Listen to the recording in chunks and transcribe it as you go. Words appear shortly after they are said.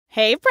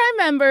Hey, Prime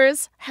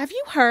members! Have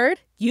you heard?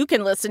 You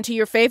can listen to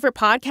your favorite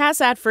podcasts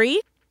ad-free?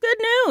 Good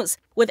news!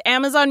 With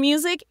Amazon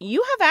Music,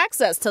 you have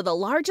access to the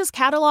largest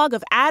catalog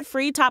of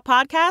ad-free top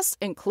podcasts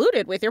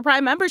included with your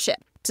Prime membership.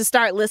 To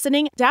start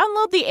listening,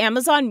 download the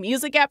Amazon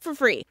Music app for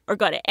free or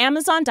go to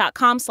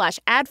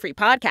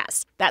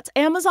amazon.com/ad-free-podcast. That's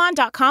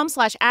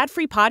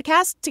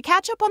amazon.com/ad-free-podcast to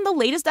catch up on the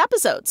latest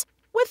episodes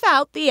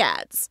without the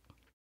ads.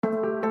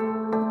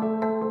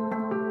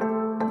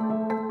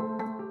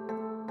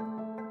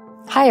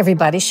 Hi,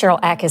 everybody. Sharyl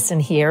Attkisson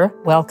here.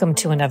 Welcome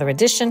to another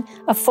edition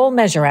of Full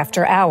Measure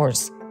After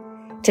Hours.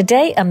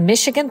 Today, a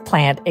Michigan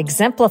plant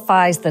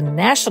exemplifies the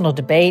national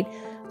debate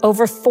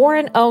over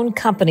foreign-owned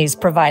companies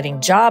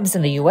providing jobs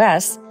in the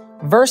U.S.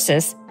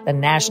 versus the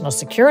national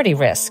security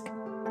risk.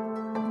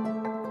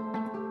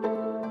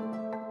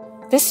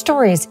 This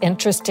story is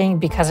interesting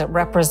because it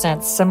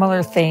represents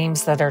similar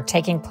themes that are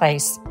taking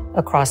place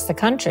across the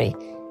country.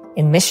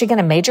 In Michigan,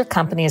 a major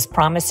company is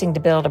promising to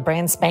build a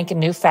brand spanking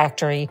new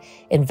factory,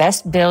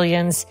 invest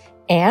billions,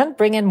 and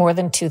bring in more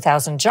than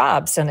 2,000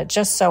 jobs. And it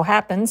just so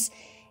happens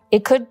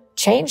it could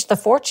change the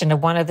fortune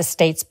of one of the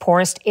state's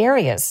poorest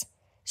areas.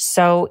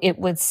 So it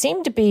would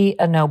seem to be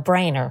a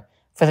no-brainer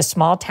for the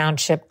small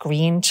township,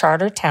 Green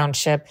Charter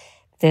Township.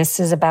 This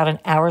is about an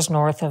hour's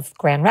north of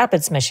Grand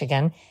Rapids,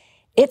 Michigan.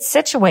 It's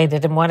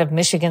situated in one of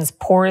Michigan's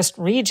poorest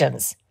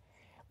regions.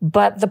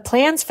 But the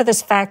plans for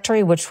this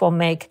factory, which will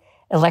make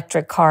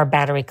electric car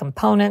battery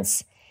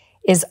components,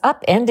 is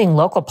upending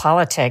local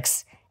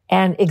politics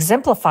and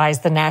exemplifies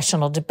the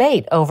national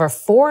debate over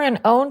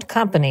foreign-owned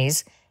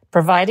companies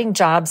providing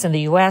jobs in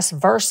the U.S.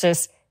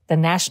 versus the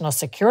national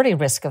security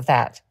risk of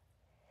that.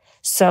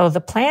 So the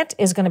plant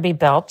is going to be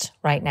built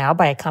right now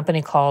by a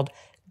company called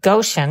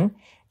Goshen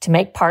to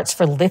make parts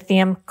for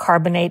lithium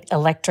carbonate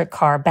electric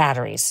car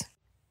batteries.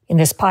 In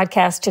this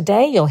podcast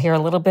today, you'll hear a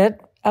little bit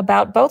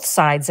about both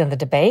sides in the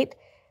debate.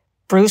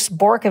 Bruce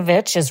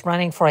Borkovich is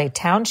running for a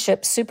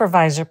township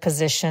supervisor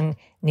position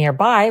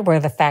nearby where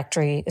the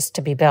factory is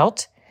to be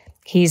built.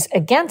 He's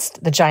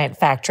against the giant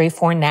factory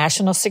for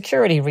national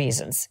security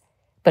reasons.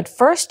 But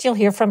first, you'll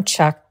hear from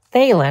Chuck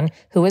Thalen,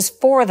 who is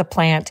for the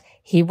plant.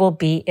 He will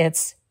be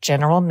its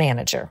general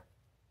manager.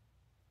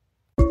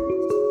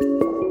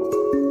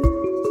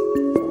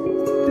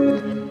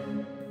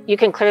 You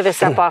can clear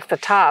this up off the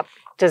top.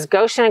 Does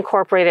Goshen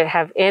Incorporated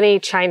have any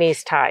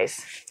Chinese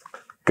ties?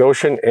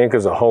 Goshen Inc.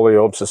 is a wholly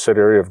owned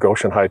subsidiary of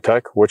Goshen High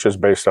Tech, which is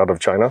based out of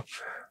China.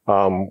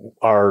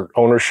 Our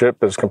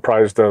ownership is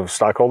comprised of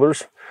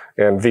stockholders,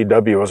 and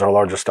VW is our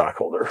largest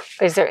stockholder.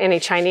 Is there any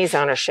Chinese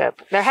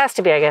ownership? There has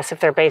to be, I guess, if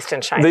they're based in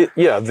China.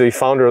 The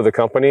founder of the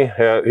company,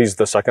 he's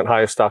the second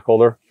highest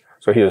stockholder,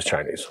 so he is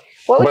Chinese.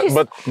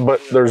 But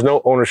there's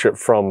no ownership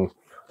from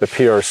the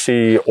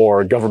PRC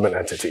or government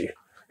entity.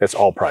 It's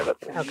all private.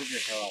 Okay.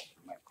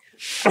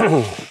 There you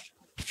go.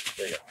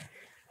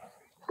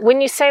 When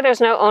you say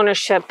there's no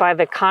ownership by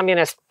the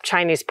Communist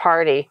Chinese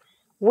Party,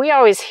 we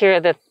always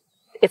hear that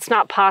it's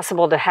not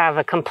possible to have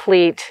a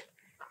complete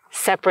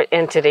separate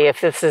entity.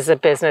 If this is a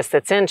business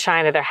that's in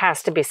China, there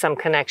has to be some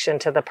connection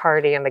to the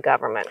party and the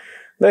government.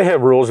 They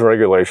have rules and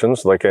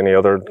regulations like any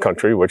other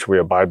country, which we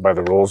abide by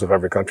the rules of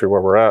every country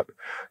where we're at.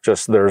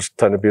 Just theirs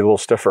tend to be a little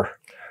stiffer.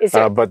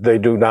 But they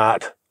do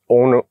not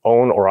own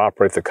or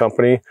operate the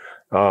company,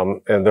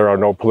 and there are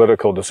no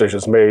political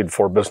decisions made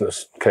for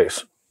business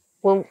case.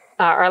 Well,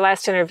 our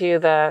last interview,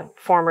 the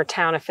former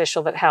town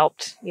official that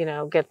helped,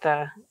 get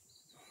the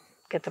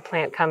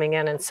plant coming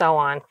in and so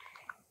on,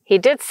 he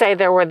did say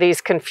there were this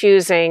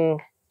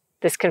confusing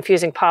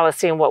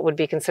policy in what would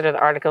be considered the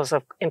Articles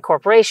of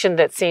Incorporation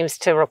that seems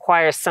to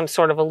require some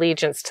sort of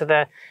allegiance to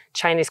the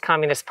Chinese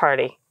Communist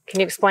Party. Can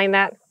you explain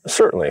that?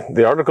 Certainly.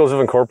 The Articles of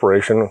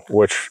Incorporation,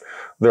 which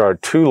there are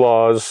two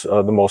laws,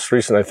 the most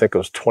recent I think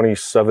was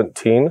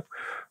 2017,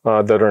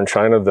 that are in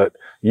China, that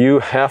you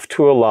have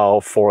to allow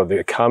for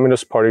the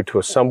Communist Party to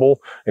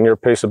assemble in your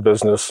place of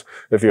business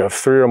if you have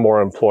 3 or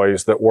more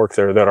employees that work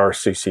there that are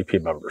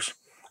CCP members.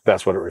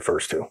 That's what it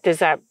refers to. Does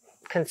that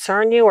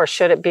concern you, or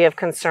should it be of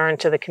concern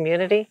to the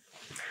community?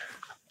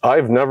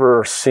 I've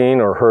never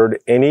seen or heard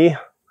any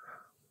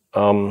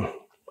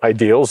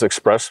ideals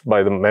expressed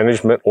by the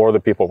management or the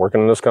people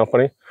working in this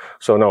company.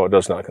 So no, it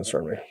does not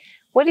concern me.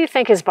 What do you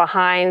think is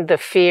behind the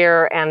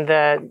fear and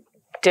the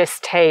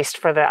distaste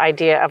for the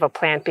idea of a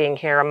plant being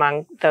here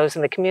among those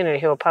in the community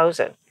who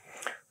oppose it?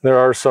 There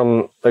are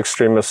some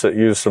extremists that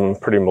use some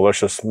pretty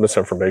malicious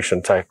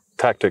misinformation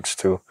tactics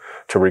to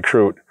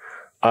recruit.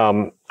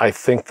 I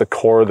think the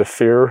core of the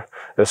fear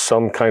is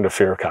some kind of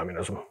fear of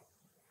communism.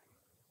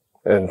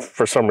 And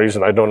for some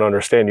reason, I don't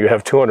understand. You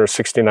have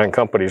 269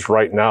 companies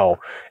right now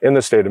in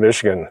the state of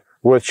Michigan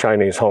with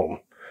Chinese home,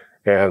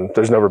 and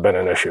there's never been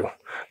an issue.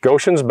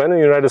 Goshen's been in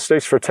the United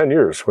States for 10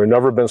 years. We've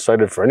never been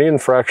cited for any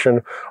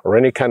infraction or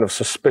any kind of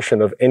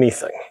suspicion of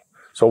anything.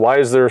 So why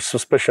is there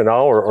suspicion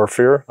now or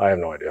fear? I have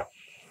no idea.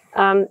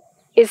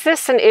 Is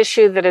this an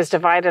issue that is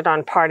divided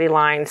on party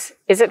lines?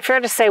 Is it fair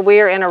to say we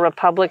are in a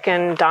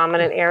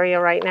Republican-dominant area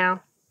right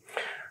now?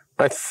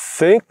 I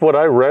think what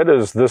I read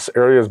is this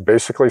area is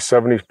basically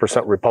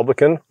 70%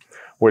 Republican,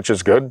 which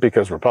is good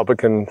because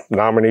Republican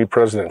nominee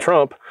President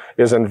Trump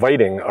is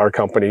inviting our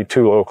company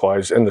to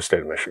localize in the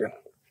state of Michigan.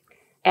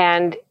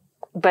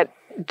 But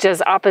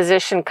does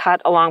opposition cut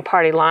along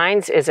party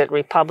lines? Is it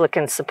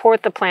Republicans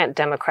support the plant,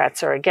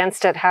 Democrats are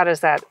against it? How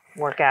does that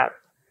work out?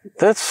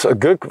 That's a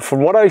good,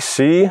 from what I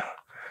see,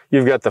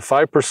 you've got the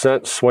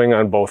 5% swing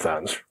on both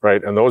ends,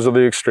 right? And those are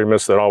the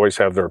extremists that always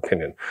have their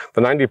opinion. The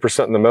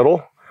 90% in the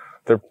middle,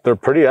 they're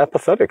pretty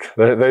apathetic.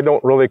 They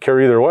don't really care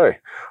either way.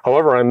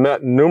 However, I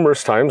met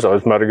numerous times. I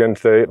was met again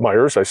today at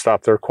Myers. I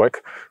stopped there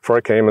quick before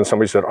I came, and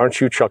somebody said, "Aren't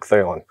you Chuck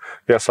Thalen?"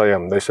 Yes, I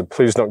am. They said,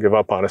 "Please don't give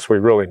up on us. We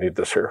really need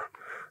this here."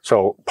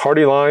 So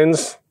party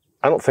lines,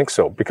 I don't think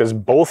so, because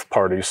both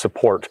parties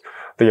support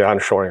the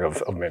onshoring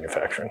of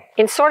manufacturing.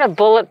 In sort of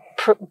bullet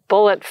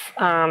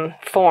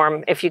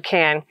form, if you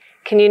can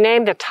you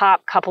name the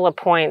top couple of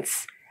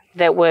points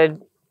that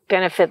would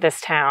benefit this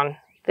town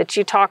that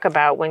you talk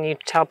about when you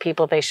tell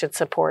people they should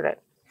support it?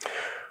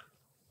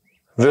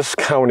 This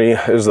county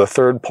is the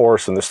third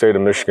poorest in the state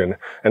of Michigan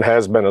and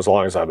has been as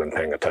long as I've been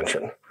paying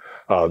attention.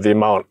 The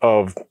amount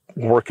of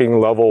working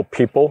level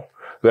people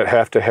that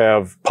have to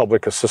have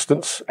public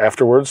assistance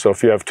afterwards. So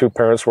if you have two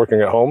parents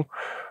working at home,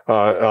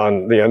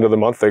 on the end of the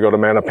month, they go to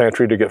Man a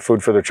Pantry to get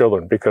food for their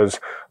children because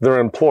they're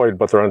employed,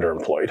 but they're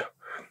underemployed.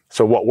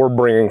 So what we're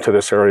bringing to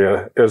this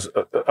area is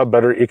a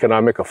better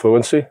economic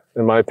affluency,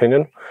 in my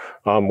opinion.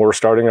 We're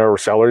starting our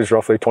salaries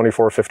roughly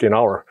 $24.50 an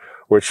hour,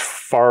 which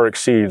far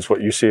exceeds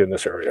what you see in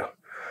this area.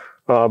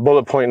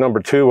 Bullet point number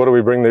 2, what do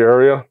we bring to the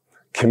area?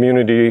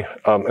 Community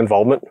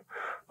involvement.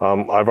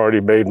 I've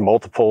already made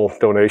multiple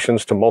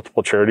donations to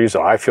multiple charities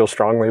that I feel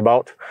strongly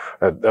about,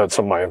 that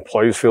some of my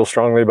employees feel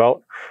strongly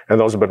about, and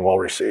those have been well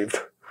received.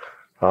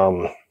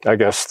 I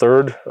guess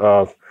third,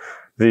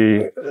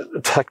 the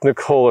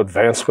technical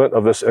advancement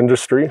of this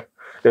industry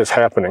is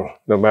happening,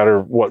 no matter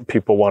what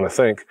people want to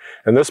think.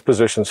 And this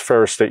positions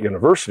Ferris State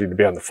University to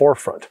be on the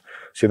forefront.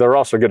 See, they're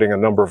also getting a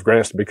number of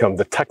grants to become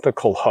the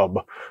technical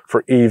hub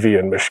for EV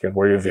in Michigan,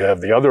 where you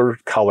have the other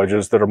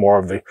colleges that are more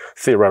of the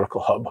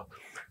theoretical hub.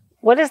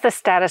 What is the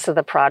status of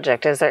the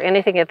project? Is there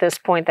anything at this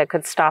point that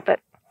could stop it?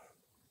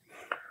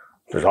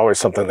 There's always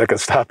something that could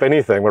stop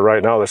anything, but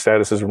right now the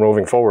status is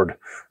moving forward.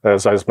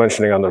 As I was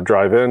mentioning on the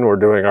drive-in, we're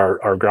doing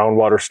our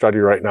groundwater study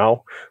right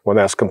now. When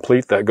that's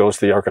complete, that goes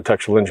to the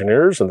architectural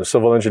engineers, and the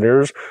civil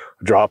engineers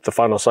drop the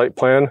final site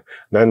plan.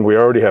 Then we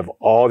already have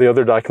all the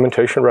other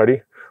documentation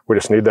ready. We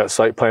just need that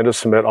site plan to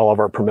submit all of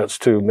our permits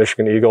to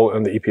Michigan Eagle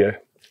and the EPA.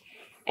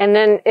 And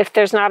then if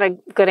there's not a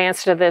good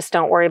answer to this,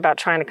 don't worry about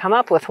trying to come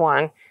up with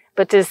one.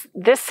 But does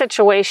this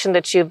situation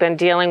that you've been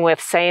dealing with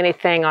say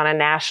anything on a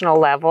national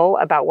level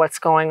about what's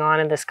going on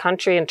in this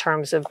country in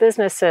terms of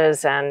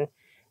businesses? And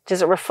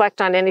does it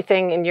reflect on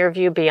anything, in your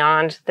view,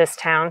 beyond this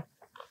town?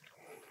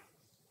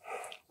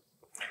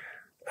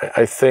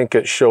 I think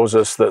it shows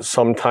us that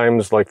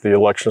sometimes, like the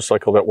election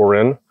cycle that we're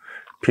in,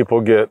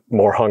 people get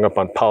more hung up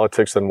on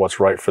politics than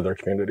what's right for their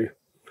community.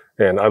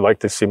 And I'd like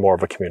to see more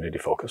of a community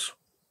focus.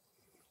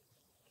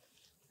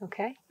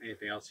 Okay.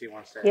 Anything else you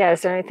want to say? Yeah,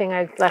 is there anything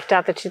I left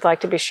out that you'd like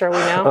to be sure we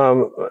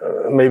know?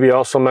 Maybe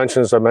also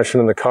mention, as I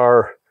mentioned in the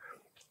car,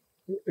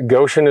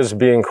 Goshen is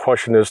being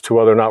questioned as to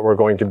whether or not we're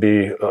going to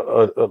be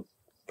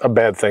a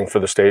bad thing for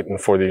the state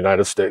and for the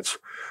United States.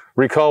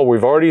 Recall,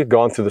 we've already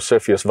gone through the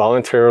CFIUS,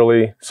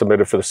 voluntarily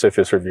submitted for the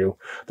CFIUS review.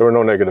 There were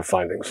no negative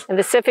findings. And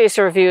the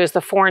CFIUS review is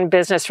the foreign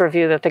business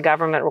review that the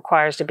government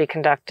requires to be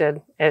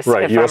conducted, if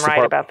I'm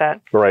right about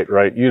that.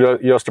 Right.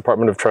 U.S.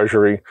 Department of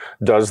Treasury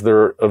does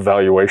their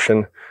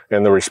evaluation,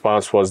 and the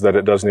response was that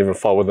it doesn't even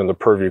fall within the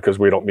purview because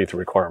we don't meet the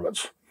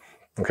requirements.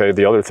 Okay,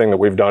 the other thing that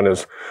we've done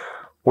is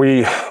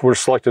we were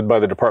selected by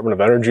the Department of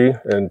Energy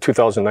in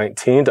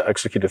 2019 to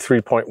execute a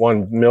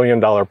 $3.1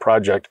 million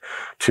project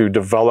to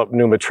develop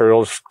new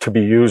materials to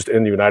be used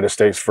in the United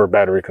States for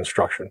battery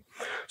construction.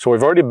 So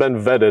we've already been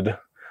vetted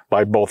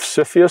by both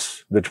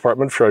CFIUS, the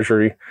Department of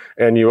Treasury,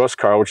 and U.S.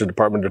 CAR, which is the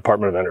Department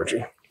of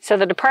Energy. So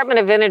the Department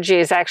of Energy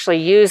is actually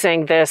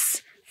using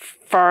this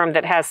firm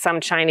that has some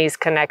Chinese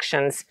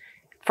connections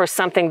for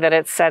something that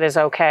it said is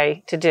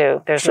okay to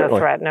do. There's no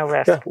threat, no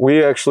risk. Yeah,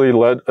 we actually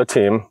led a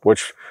team,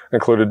 which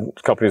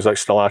included companies like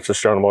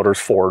Stellantis, General Motors,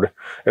 Ford,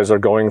 as they're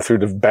going through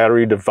the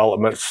battery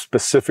development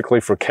specifically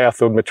for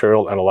cathode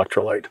material and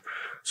electrolyte.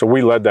 So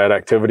we led that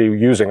activity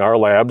using our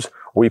labs.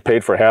 We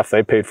paid for half,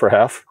 they paid for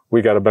half.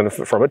 We got a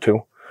benefit from it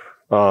too.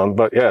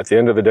 But yeah, at the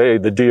end of the day,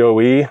 the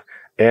DOE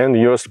and the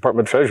U.S.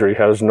 Department of Treasury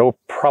has no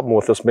problem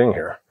with us being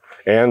here.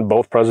 And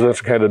both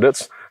presidential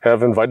candidates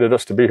have invited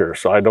us to be here.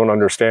 So I don't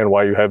understand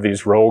why you have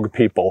these rogue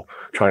people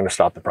trying to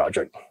stop the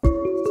project.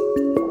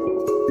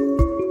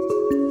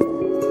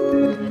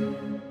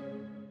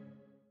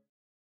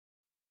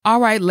 All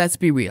right, let's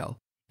be real.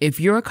 If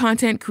you're a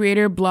content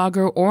creator,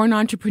 blogger, or an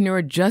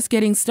entrepreneur just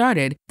getting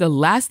started, the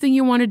last thing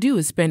you want to do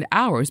is spend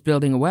hours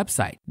building a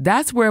website.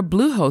 That's where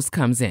Bluehost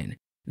comes in.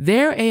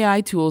 Their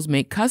AI tools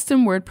make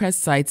custom WordPress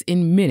sites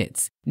in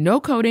minutes. No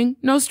coding,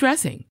 no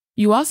stressing.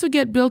 You also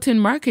get built-in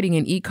marketing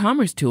and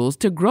e-commerce tools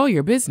to grow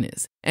your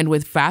business. And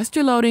with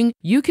faster loading,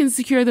 you can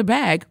secure the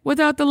bag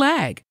without the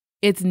lag.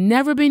 It's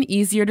never been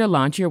easier to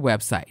launch your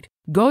website.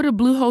 Go to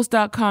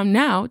Bluehost.com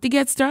now to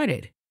get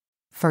started.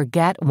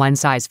 Forget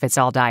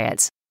one-size-fits-all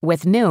diets.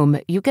 With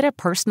Noom, you get a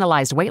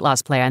personalized weight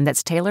loss plan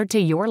that's tailored to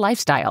your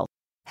lifestyle.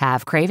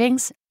 Have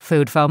cravings?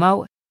 Food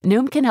FOMO?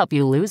 Noom can help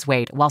you lose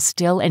weight while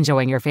still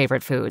enjoying your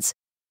favorite foods.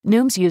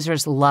 Noom's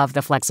users love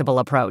the flexible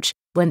approach,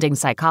 blending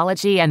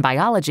psychology and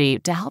biology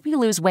to help you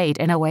lose weight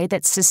in a way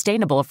that's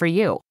sustainable for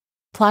you.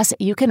 Plus,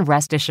 you can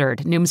rest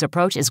assured Noom's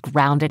approach is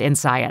grounded in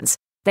science.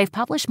 They've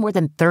published more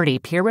than 30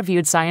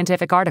 peer-reviewed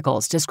scientific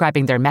articles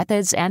describing their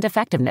methods and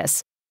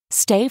effectiveness.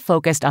 Stay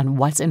focused on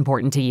what's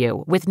important to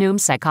you with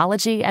Noom's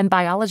psychology and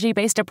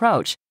biology-based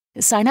approach.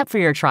 Sign up for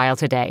your trial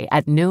today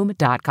at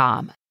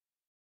Noom.com.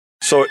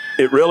 So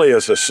it really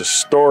is a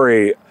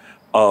story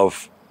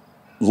of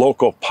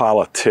local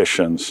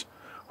politicians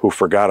who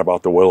forgot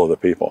about the will of the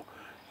people.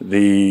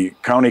 The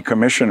county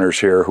commissioners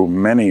here,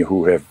 many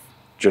who have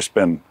just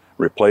been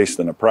replaced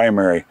in the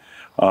primary,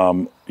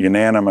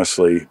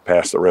 unanimously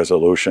passed a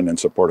resolution in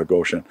support of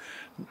Goshen.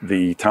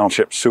 The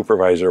township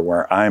supervisor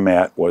where I'm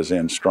at was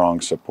in strong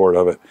support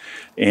of it.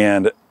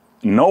 And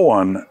no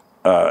one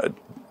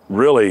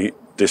really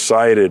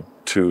decided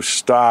to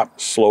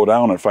stop, slow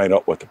down, and find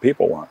out what the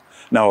people want.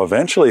 Now,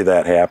 eventually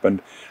that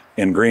happened.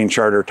 In Green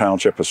Charter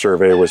Township, a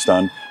survey was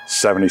done.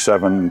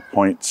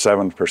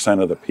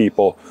 77.7% of the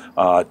people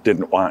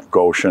didn't want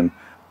Goshen.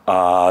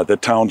 The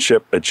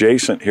township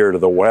adjacent here to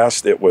the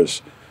west, it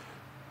was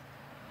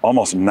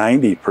almost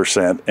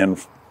 90%.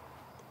 And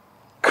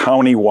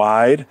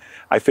countywide,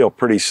 I feel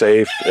pretty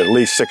safe. At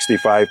least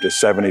 65 to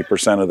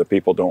 70% of the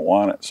people don't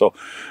want it.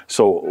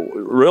 So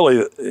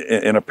really,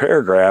 in a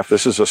paragraph,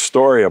 this is a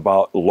story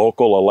about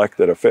local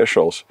elected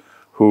officials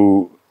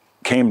who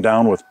came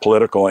down with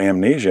political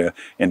amnesia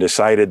and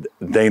decided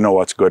they know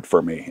what's good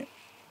for me.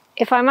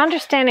 If I'm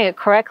understanding it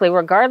correctly,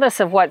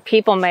 regardless of what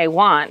people may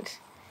want,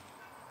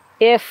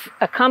 if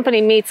a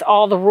company meets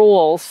all the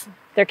rules,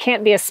 there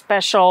can't be a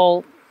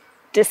special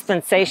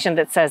dispensation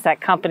that says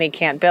that company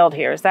can't build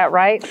here. Is that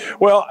right?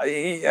 Well,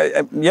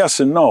 yes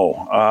and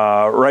no.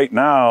 Right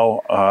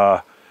now,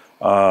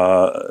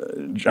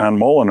 John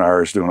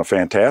Molinar is doing a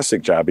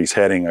fantastic job. He's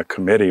heading a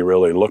committee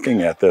really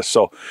looking at this.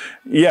 So,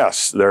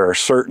 yes, there are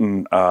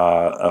certain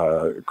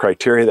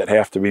criteria that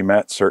have to be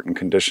met, certain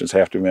conditions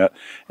have to be met,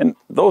 and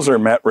those are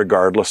met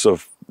regardless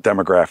of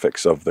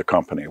demographics of the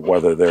company,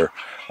 whether they're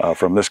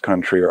from this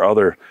country or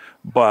other.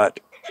 But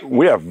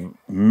we have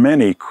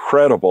many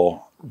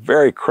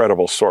very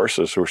credible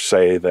sources who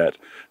say that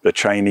the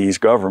Chinese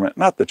government,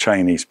 not the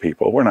Chinese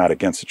people, we're not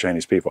against the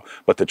Chinese people,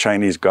 but the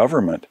Chinese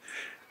government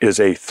is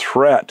a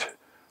threat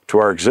to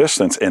our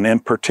existence. And in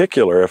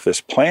particular, if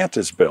this plant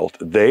is built,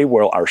 they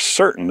are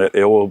certain that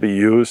it will be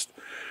used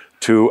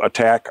to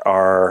attack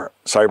our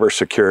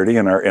cybersecurity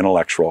and our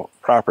intellectual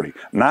property.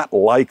 Not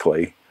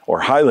likely or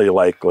highly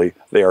likely,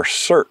 they are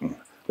certain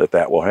that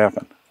that will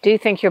happen. Do you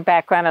think your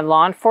background in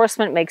law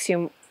enforcement makes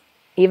you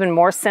even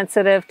more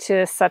sensitive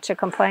to such a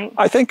complaint?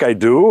 I think I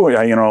do.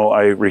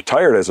 I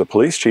retired as a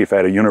police chief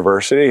at a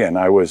university, and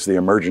I was the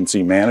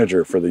emergency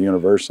manager for the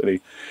university.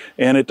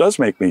 And it does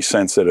make me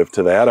sensitive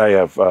to that. I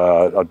have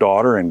a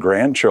daughter and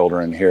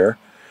grandchildren here.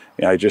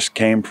 I just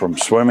came from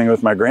swimming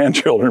with my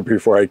grandchildren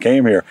before I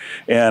came here.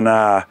 And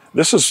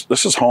this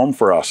is home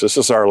for us. This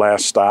is our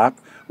last stop.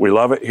 We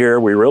love it here.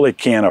 We really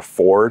can't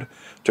afford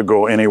to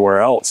go anywhere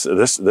else.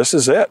 This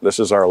is it. This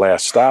is our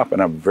last stop, and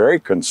I'm very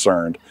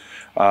concerned.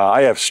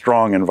 I have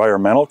strong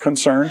environmental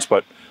concerns,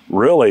 but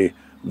really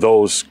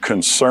those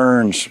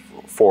concerns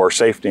for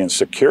safety and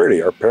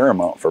security are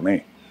paramount for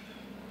me.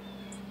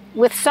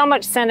 With so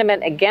much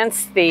sentiment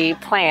against the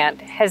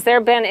plant, has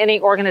there been any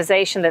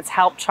organization that's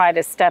helped try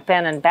to step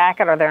in and back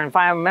it? Are there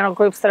environmental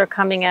groups that are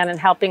coming in and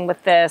helping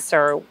with this,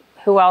 or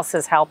who else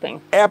is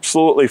helping?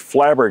 Absolutely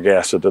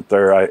flabbergasted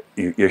that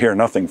you hear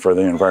nothing for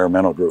the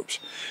environmental groups.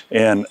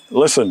 And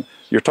listen,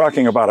 you're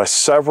talking about a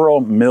several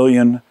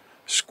million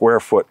square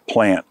foot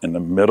plant in the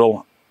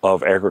middle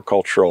of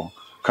agricultural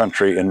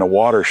country in the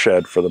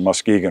watershed for the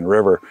Muskegon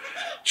River.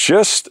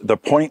 Just the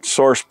point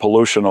source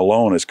pollution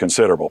alone is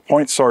considerable.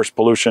 Point source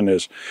pollution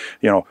is,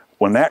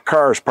 when that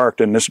car is parked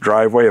in this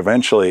driveway,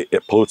 eventually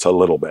it pollutes a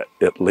little bit.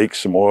 It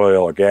leaks some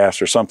oil or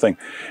gas or something.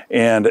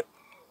 And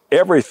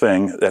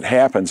everything that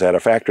happens at a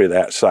factory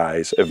that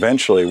size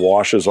eventually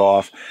washes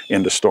off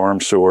into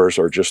storm sewers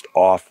or just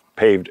off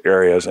paved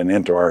areas and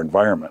into our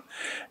environment.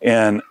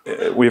 And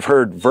we've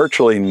heard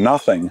virtually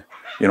nothing,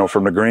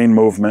 from the green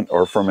movement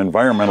or from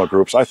environmental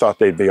groups. I thought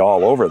they'd be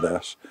all over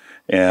this.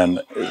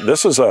 And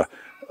this is a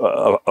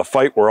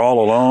fight we're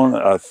all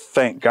alone.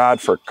 Thank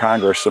God for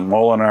Congress and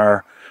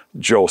Molinar,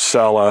 Joe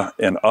Sella,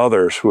 and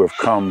others who have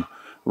come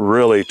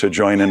really to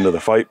join into the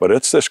fight. But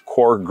it's this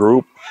core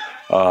group.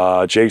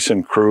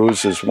 Jason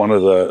Cruz is one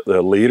of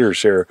the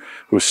leaders here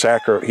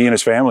he and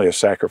his family have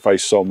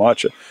sacrificed so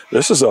much.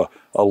 This is a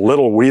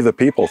little we the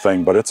people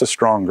thing, but it's a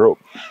strong group.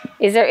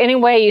 Is there any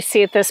way you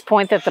see at this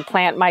point that the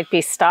plant might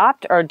be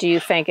stopped, or do you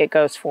think it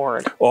goes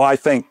forward? Well, I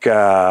think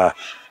I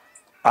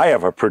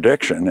have a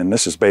prediction, and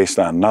this is based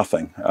on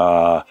nothing.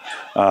 I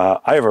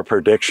have a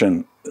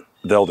prediction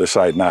they'll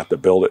decide not to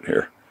build it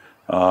here.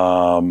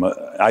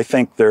 I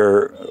think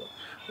they're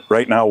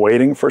right now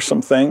waiting for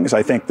some things.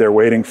 I think they're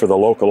waiting for the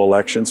local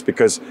elections,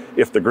 because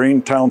if the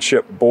Green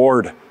Township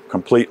Board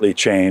completely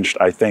changed,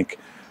 I think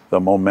the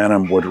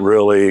momentum would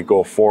really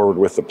go forward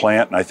with the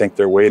plant. And I think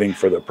they're waiting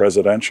for the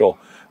presidential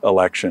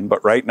election.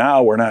 But right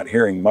now, we're not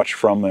hearing much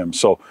from them.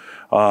 So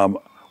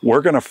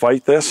we're going to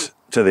fight this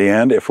to the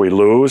end. If we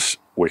lose,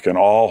 we can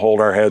all hold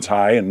our heads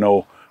high and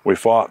know we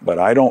fought. But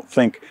I don't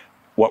think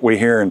what we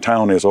hear in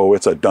town is, oh,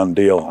 it's a done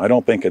deal. I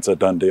don't think it's a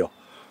done deal.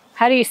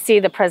 How do you see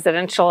the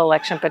presidential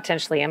election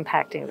potentially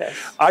impacting this?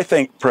 I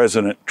think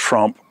President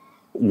Trump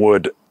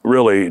would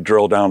really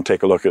drill down,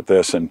 take a look at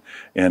this, and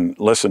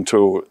listen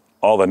to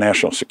all the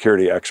national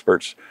security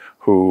experts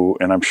who,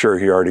 and I'm sure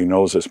he already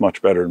knows this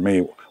much better than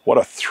me, what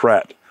a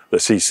threat the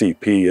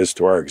CCP is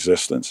to our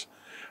existence.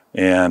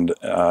 And,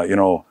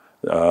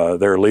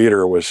 their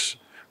leader was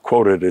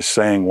quoted as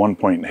saying one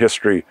point in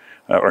history,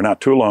 or not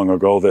too long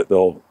ago, that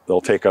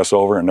they'll take us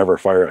over and never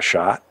fire a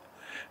shot.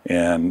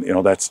 And,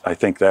 I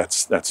think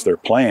that's their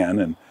plan.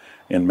 And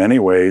in many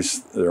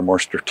ways, they're more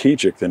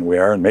strategic than we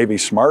are, and maybe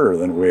smarter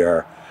than we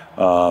are.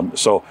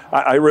 So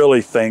I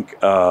really think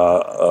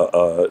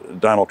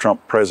Donald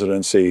Trump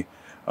presidency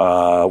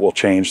will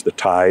change the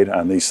tide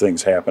on these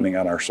things happening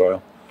on our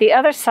soil. The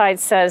other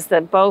side says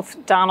that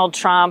both Donald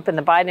Trump and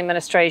the Biden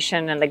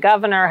administration and the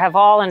governor have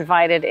all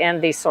invited in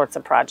these sorts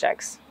of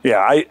projects.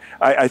 Yeah,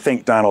 I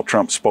think Donald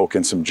Trump spoke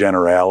in some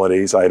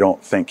generalities. I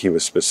don't think he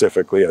was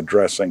specifically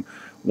addressing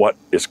what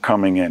is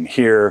coming in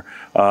here.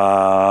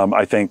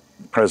 I think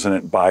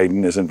President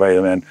Biden is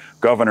invited in.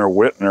 Governor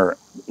Whitmer,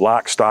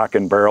 lock, stock,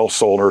 and barrel,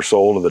 sold her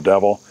soul to the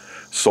devil,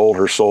 sold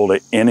her soul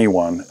to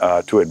anyone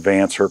to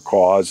advance her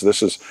cause.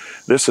 This is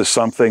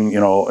something,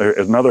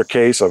 another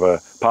case of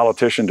a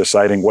politician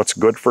deciding what's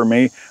good for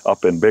me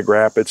up in Big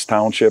Rapids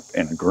Township,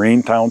 in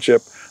Green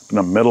Township, in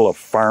the middle of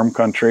farm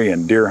country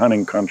and deer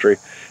hunting country.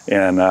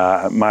 And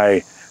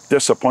my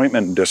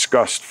disappointment and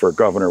disgust for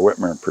Governor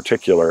Whitmer in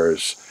particular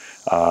is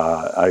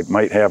I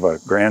might have a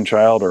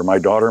grandchild, or my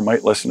daughter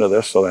might listen to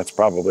this, so that's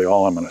probably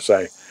all I'm going to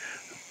say.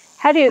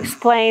 How do you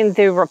explain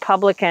the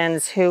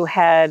Republicans who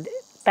had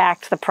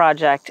backed the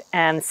project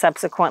and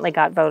subsequently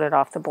got voted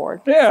off the board?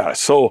 Yeah,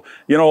 so,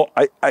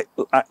 I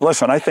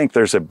listen, I think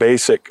there's a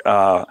basic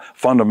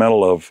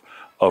fundamental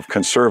of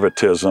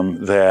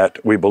conservatism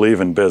that we believe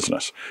in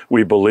business.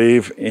 We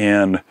believe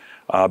in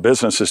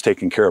businesses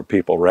taking care of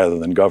people rather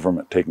than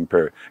government taking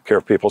care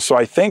of people. So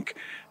I think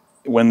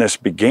when this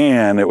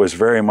began, it was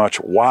very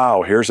much,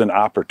 wow, here's an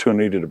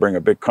opportunity to bring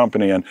a big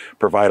company in,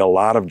 provide a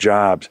lot of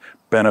jobs,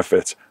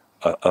 benefits,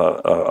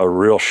 a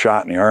real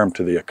shot in the arm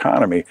to the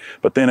economy.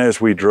 But then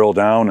as we drill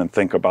down and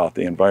think about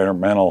the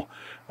environmental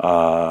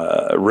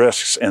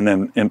risks, and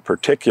then in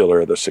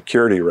particular the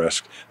security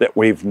risks that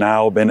we've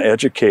now been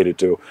educated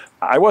to.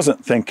 I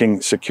wasn't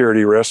thinking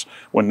security risks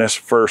when this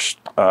first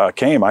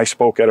came. I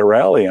spoke at a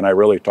rally and I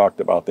really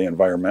talked about the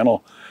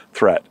environmental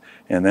threat.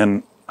 And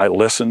then I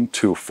listened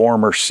to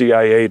former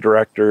CIA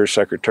director,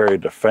 Secretary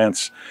of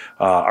Defense,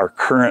 our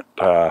current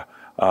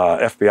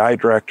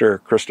FBI director,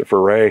 Christopher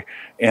Wray,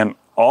 and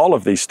all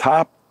of these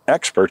top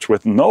experts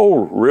with no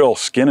real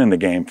skin in the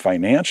game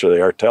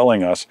financially are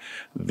telling us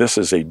this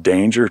is a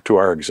danger to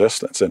our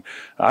existence. And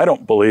I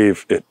don't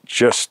believe it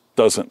just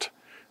doesn't,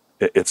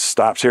 it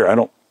stops here.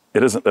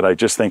 It isn't that I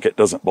just think it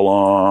doesn't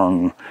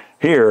belong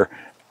here.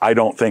 I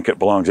don't think it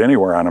belongs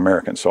anywhere on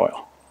American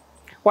soil.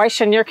 Why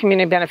shouldn't your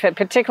community benefit,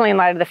 particularly in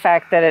light of the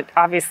fact that it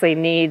obviously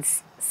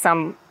needs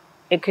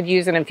it could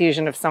use an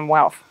infusion of some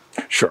wealth?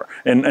 Sure.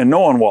 And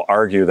no one will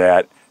argue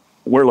that.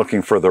 We're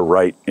looking for the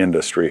right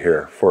industry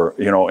here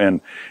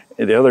and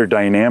the other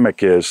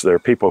dynamic is there are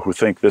people who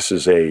think this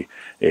is a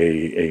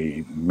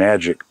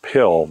magic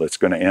pill that's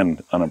going to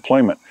end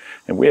unemployment.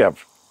 And we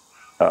have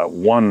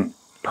one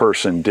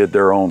person did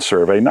their own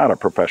survey, not a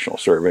professional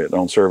survey, their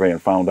own survey,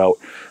 and found out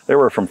there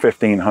were from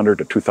 1,500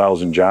 to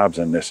 2,000 jobs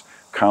in this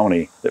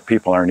county that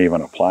people aren't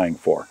even applying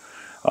for.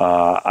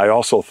 I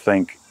also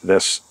think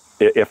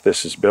if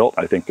this is built,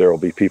 I think there will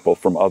be people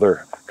from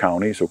other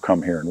counties who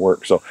come here and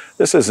work. So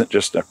this isn't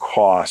just a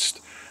cost,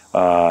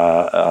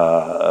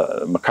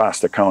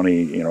 Mecosta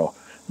County,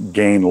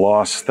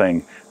 gain-loss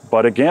thing.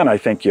 But again, I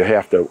think you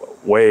have to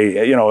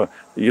weigh,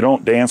 you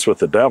don't dance with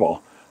the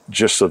devil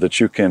just so that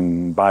you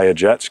can buy a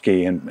jet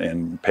ski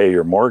and pay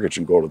your mortgage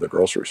and go to the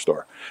grocery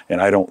store. And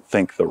I don't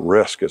think the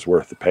risk is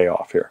worth the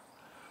payoff here.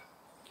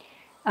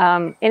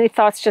 Any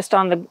thoughts just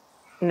on the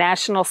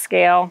national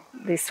scale?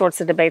 These sorts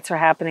of debates are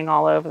happening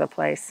all over the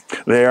place.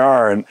 They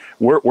are, and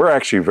we're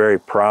actually very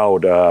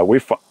proud.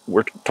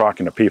 We're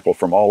talking to people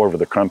from all over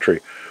the country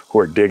who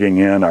are digging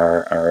in,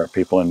 our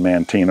people in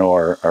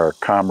Manteno, our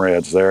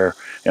comrades there,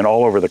 and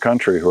all over the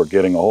country who are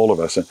getting a hold of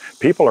us. And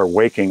people are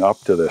waking up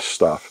to this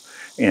stuff,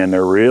 and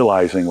they're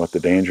realizing what the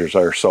dangers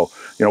are. So,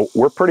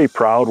 we're pretty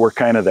proud. We're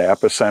kind of the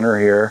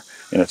epicenter here,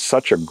 and it's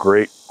such a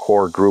great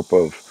core group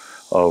of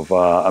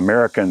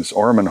Americans.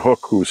 Orman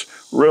Hook, who's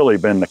really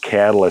been the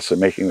catalyst of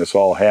making this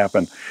all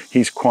happen,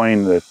 he's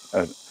coined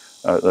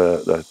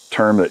the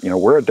term that,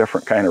 we're a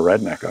different kind of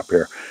redneck up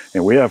here.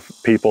 And we have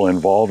people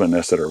involved in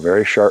this that are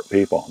very sharp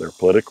people. They're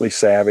politically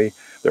savvy,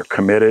 they're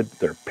committed,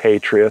 they're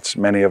patriots.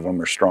 Many of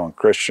them are strong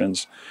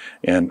Christians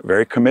and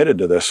very committed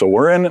to this. So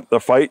we're in the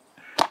fight.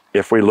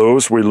 If we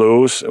lose, we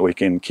lose. We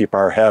can keep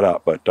our head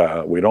up,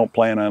 but we don't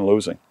plan on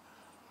losing.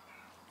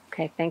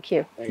 Okay, thank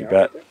you. You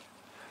bet.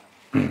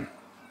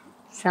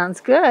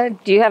 Sounds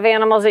good. Do you have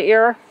animals at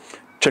your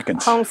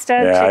Chickens.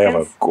 homestead? Yeah, Chickens? I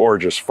have a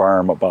gorgeous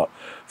farm about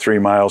 3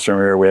 miles from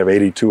here. We have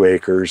 82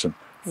 acres and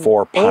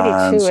 4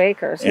 ponds. 82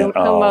 acres. Who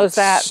mows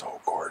that?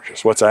 So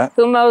gorgeous. What's that?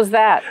 Who mows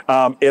that?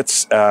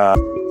 It's...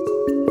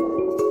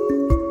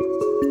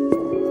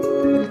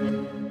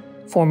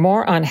 For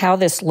more on how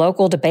this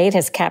local debate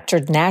has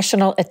captured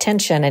national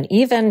attention and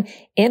even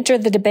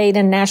entered the debate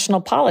in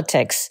national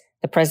politics,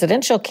 the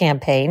presidential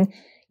campaign,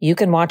 you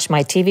can watch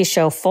my TV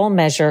show Full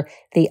Measure,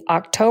 the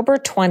October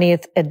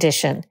 20th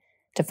edition.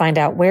 To find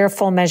out where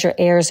Full Measure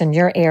airs in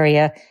your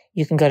area,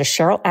 you can go to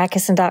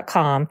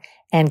SharylAttkisson.com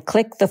and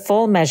click the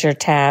Full Measure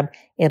tab.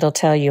 It'll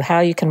tell you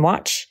how you can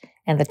watch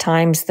and the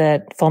times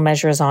that Full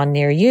Measure is on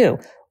near you.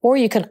 Or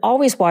you can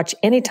always watch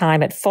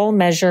anytime at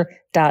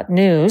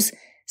fullmeasure.news.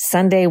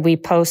 Sunday, we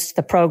post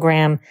the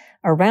program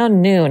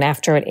around noon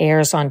after it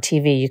airs on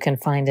TV. You can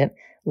find it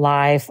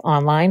live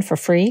online for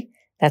free.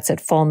 That's at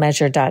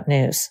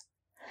fullmeasure.news.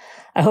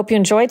 I hope you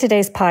enjoyed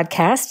today's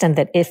podcast and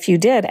that if you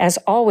did, as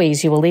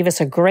always, you will leave us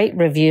a great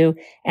review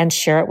and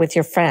share it with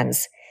your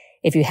friends.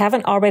 If you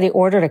haven't already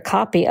ordered a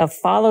copy of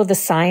Follow the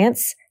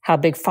Science, How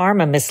Big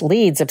Pharma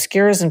Misleads,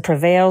 Obscures, and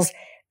Prevails,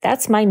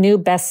 that's my new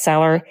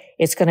bestseller.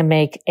 It's going to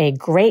make a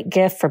great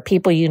gift for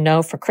people you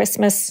know for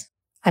Christmas.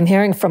 I'm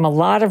hearing from a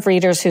lot of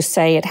readers who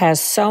say it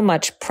has so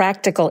much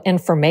practical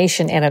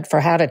information in it for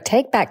how to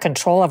take back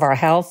control of our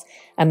health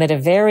amid a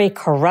very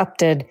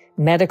corrupted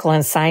medical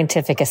and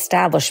scientific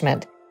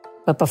establishment.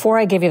 But before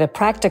I give you the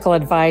practical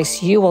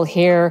advice, you will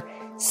hear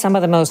some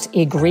of the most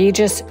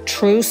egregious,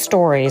 true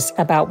stories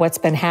about what's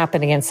been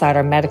happening inside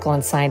our medical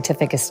and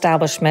scientific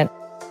establishment.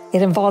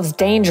 It involves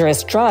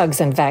dangerous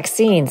drugs and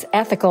vaccines,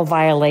 ethical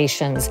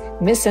violations,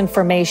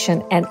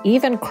 misinformation, and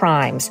even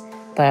crimes.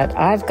 But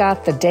I've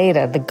got the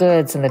data, the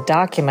goods, and the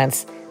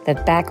documents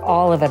that back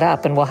all of it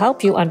up and will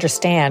help you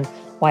understand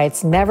why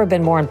it's never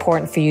been more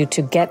important for you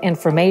to get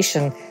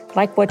information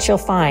like what you'll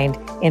find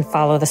in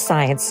Follow the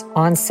Science,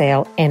 on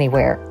sale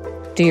anywhere.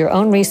 Do your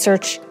own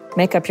research,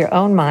 make up your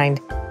own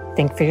mind,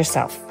 think for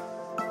yourself.